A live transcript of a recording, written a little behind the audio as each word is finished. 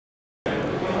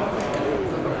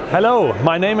Hello,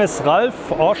 my name is Ralf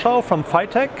from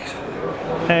PHYTEC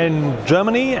in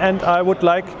Germany, and I would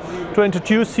like to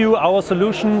introduce you our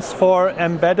solutions for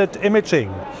embedded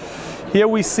imaging. Here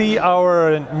we see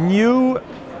our new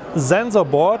sensor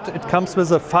board. It comes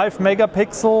with a 5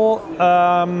 megapixel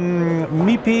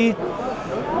MIPI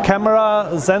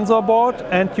camera sensor board,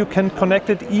 and you can connect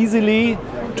it easily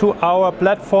to our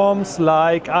platforms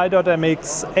like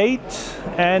i.MX8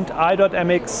 and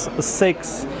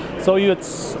i.MX6. So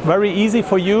it's very easy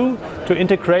for you to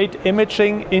integrate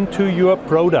imaging into your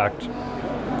product.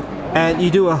 And you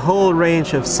do a whole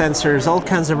range of sensors, all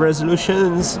kinds of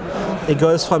resolutions. It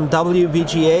goes from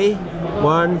WVGA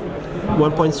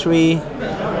 1.3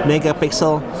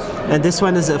 megapixel, and this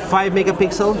one is a 5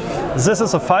 megapixel. This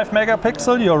is a 5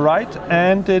 megapixel, you're right,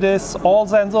 and it is all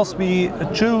sensors we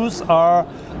choose are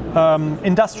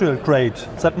industrial grade.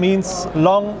 That means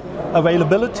long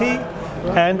availability,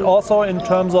 and also in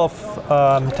terms of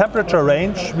temperature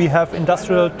range, we have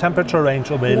industrial temperature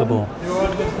range available.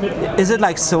 Is it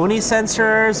like Sony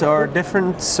sensors or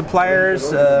different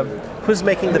suppliers? Who's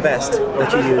making the best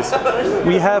that you use?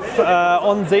 We have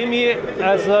onsemi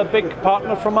as a big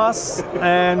partner from us,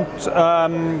 and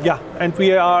and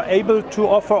we are able to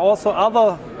offer also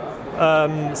other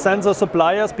sensor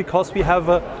suppliers because we have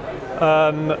a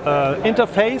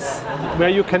interface where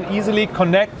you can easily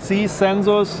connect these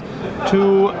sensors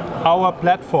to our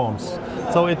platforms.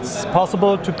 So it's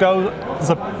possible to go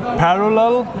the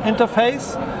parallel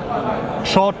interface,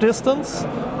 short distance,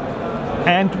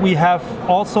 and we have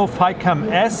also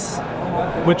PHYCAM S,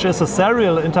 which is a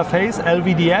serial interface,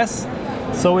 LVDS.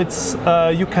 So it's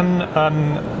you can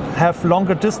have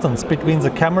longer distance between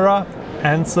the camera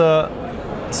and the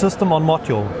system on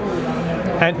module.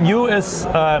 And new is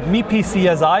MIPI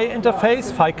CSI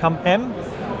interface, PHYCAM M,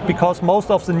 because most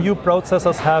of the new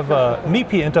processors have a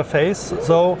MIPI interface.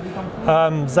 So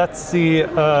that's the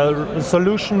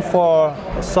solution for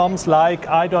SOMs like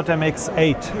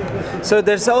i.MX8. So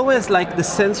there's always like the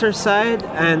sensor side,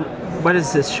 and what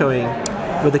is this showing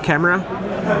with the camera?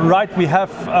 Right, we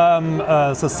have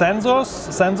the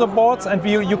sensor boards, and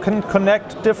you can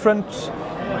connect different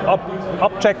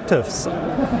objectives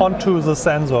onto the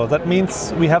sensor. That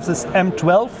means we have this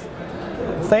M12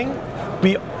 thing.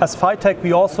 We, as PHYTEC,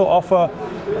 we also offer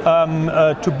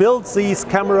to build these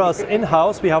cameras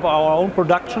in-house. We have our own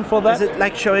production for that. Is it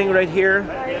like showing right here?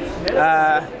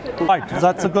 Right,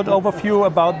 that's a good overview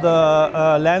about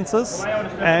the lenses,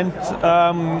 and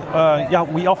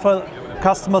we offer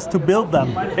customers to build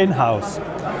them in-house.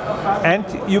 And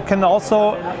you can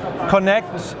also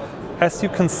connect, as you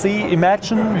can see,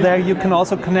 imagine there you can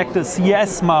also connect a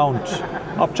CS mount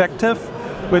objective,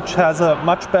 which has a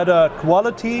much better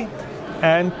quality,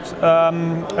 and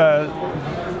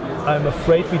I'm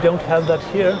afraid we don't have that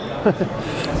here.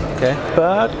 Okay.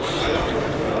 But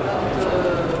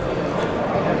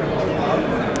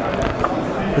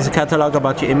there's a catalog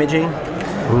about your imaging.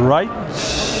 Right.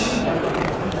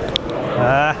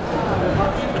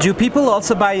 Do people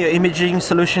also buy your imaging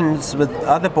solutions with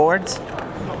other boards?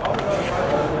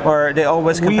 Or are they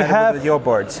always compatible with your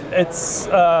boards? It's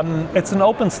an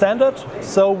open standard,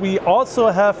 so we also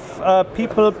have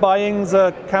people buying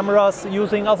the cameras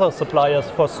using other suppliers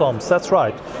for SOMs. That's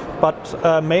right,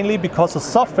 but mainly because the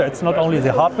software, it's not only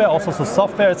the hardware, also the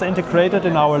software is integrated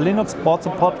in our Linux board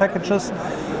support packages.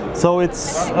 So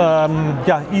it's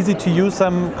easy to use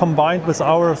them combined with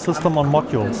our system on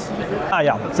modules.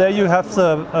 There you have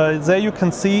there you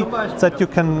can see that you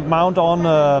can mount on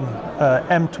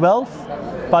M12.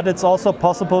 But it's also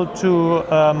possible to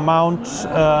mount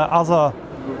other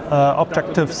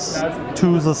objectives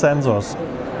to the sensors.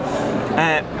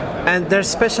 And there's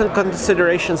special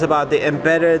considerations about the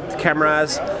embedded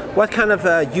cameras. What kind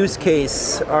of use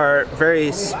case are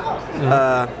very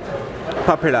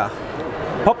popular?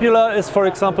 Popular is, for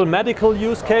example, medical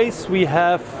use case. We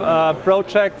have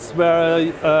projects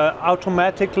where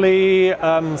automatically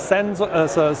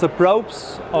the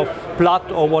probes of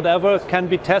blood or whatever can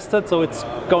be tested, so it's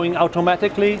going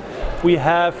automatically. We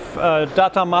have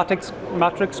data matrix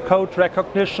code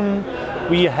recognition.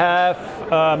 We have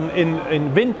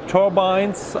in wind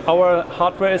turbines, our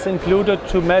hardware is included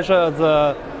to measure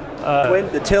the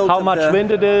tilt how much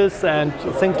wind it is and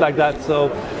things like that.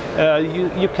 So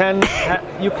you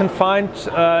can find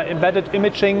embedded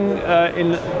imaging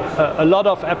in a lot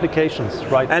of applications,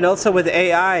 right? And also with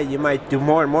AI, you might do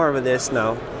more and more with this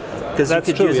now, because you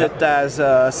could use it as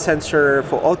a sensor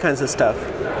for all kinds of stuff.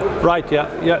 Right.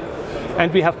 Yeah.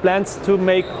 And we have plans to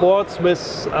make boards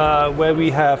with where we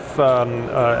have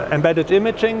embedded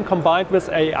imaging combined with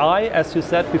AI, as you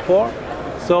said before.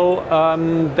 So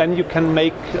then you can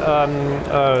make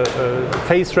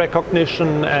face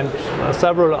recognition and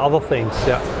several other things.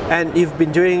 Yeah. And you've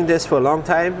been doing this for a long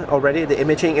time already, the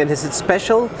imaging, and is it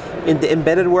special in the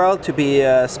embedded world to be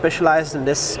specialized in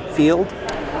this field?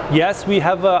 Yes, we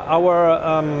have our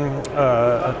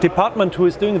department who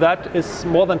is doing that is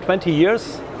more than 20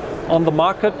 years on the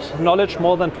market, knowledge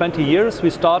more than 20 years.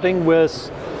 We're starting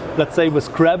with, let's say, with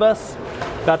grabbers,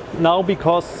 but now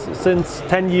because since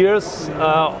 10 years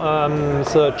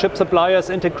the chip suppliers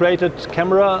integrated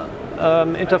camera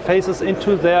interfaces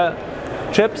into their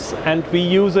chips, and we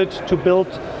use it to build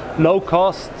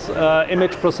low-cost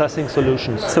image processing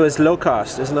solutions. So it's low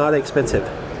cost, it's not expensive?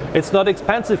 It's not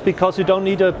expensive because you don't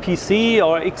need a PC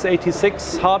or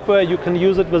x86 hardware. You can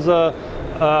use it with a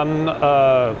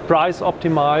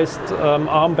price-optimized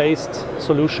ARM-based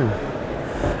solution.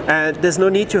 And there's no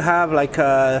need to have like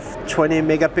a 20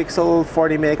 megapixel,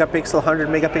 40 megapixel, 100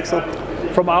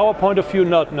 megapixel? From our point of view,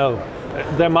 not, no.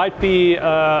 There might be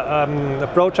a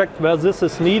project where this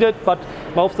is needed, but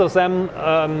most of them,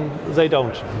 they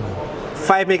don't.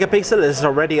 5 megapixel is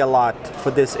already a lot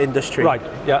for this industry. Right,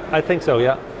 yeah, I think so,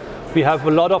 yeah. We have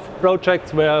a lot of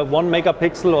projects where 1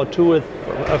 megapixel or 2 is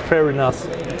fair enough.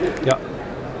 Yeah.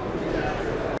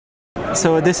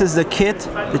 So this is the kit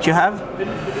that you have?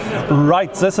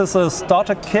 Right, this is a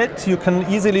starter kit. You can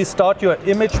easily start your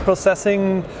image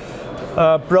processing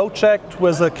project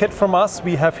with a kit from us.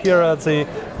 We have here the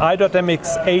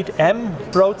i.MX8M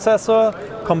processor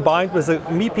combined with a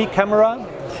MIPI camera,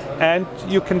 and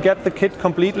you can get the kit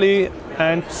completely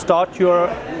and start your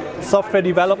software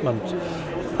development.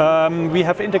 We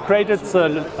have integrated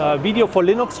the video for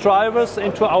Linux drivers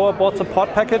into our board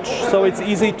support package, so it's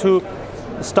easy to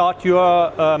start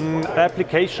your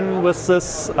application with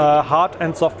this hard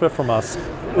and software from us.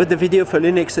 With the video for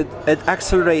Linux, it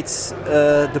accelerates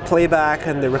the playback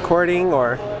and the recording,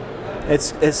 or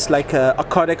it's like a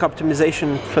codec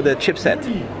optimization for the chipset?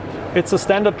 It's a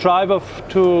standard driver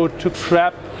to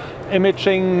grab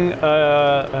imaging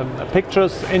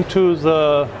pictures into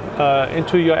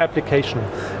your application.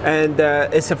 And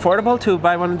it's affordable to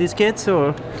buy one of these kits,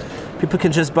 or people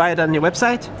can just buy it on your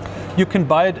website? You can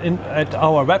buy it at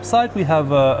our website. We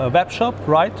have a web shop,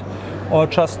 right? Or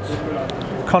just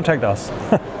contact us.